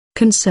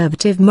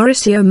Conservative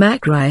Mauricio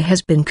Macri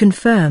has been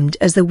confirmed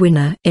as the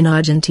winner in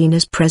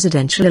Argentina's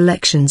presidential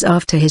elections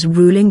after his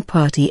ruling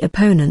party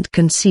opponent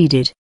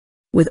conceded.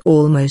 With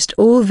almost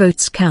all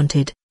votes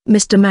counted,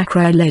 Mr.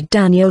 Macri led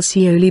Daniel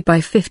Scioli by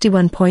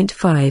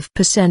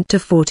 51.5% to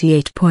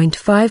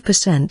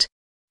 48.5%.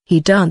 He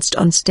danced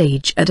on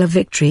stage at a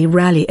victory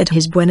rally at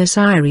his Buenos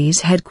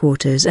Aires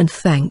headquarters and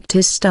thanked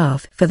his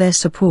staff for their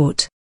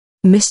support.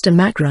 Mr.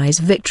 Macri's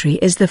victory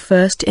is the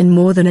first in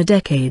more than a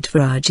decade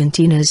for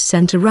Argentina's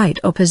center-right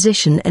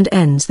opposition and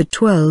ends the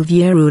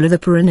 12-year rule of the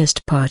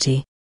Peronist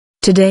Party.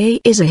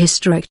 "Today is a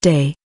historic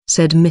day,"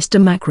 said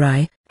Mr.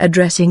 Macri,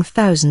 addressing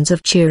thousands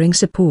of cheering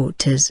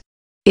supporters.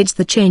 "It's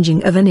the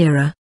changing of an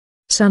era."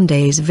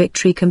 Sunday's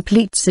victory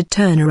completes a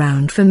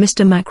turnaround for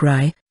Mr.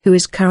 Macri, who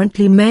is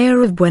currently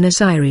mayor of Buenos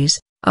Aires,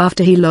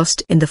 after he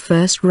lost in the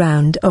first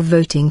round of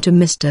voting to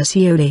Mr.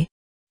 Scioli.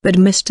 But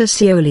Mr.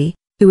 Scioli,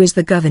 who is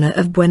the governor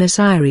of Buenos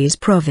Aires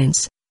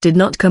province, did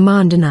not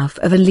command enough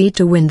of a lead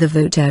to win the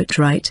vote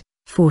outright,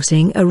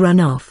 forcing a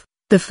runoff,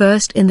 the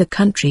first in the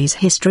country's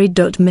history.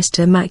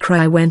 Mr.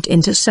 Macri went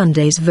into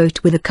Sunday's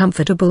vote with a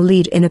comfortable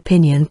lead in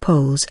opinion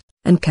polls,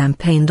 and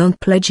campaigned on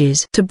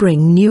pledges to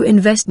bring new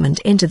investment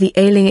into the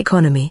ailing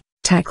economy,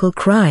 tackle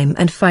crime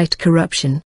and fight corruption.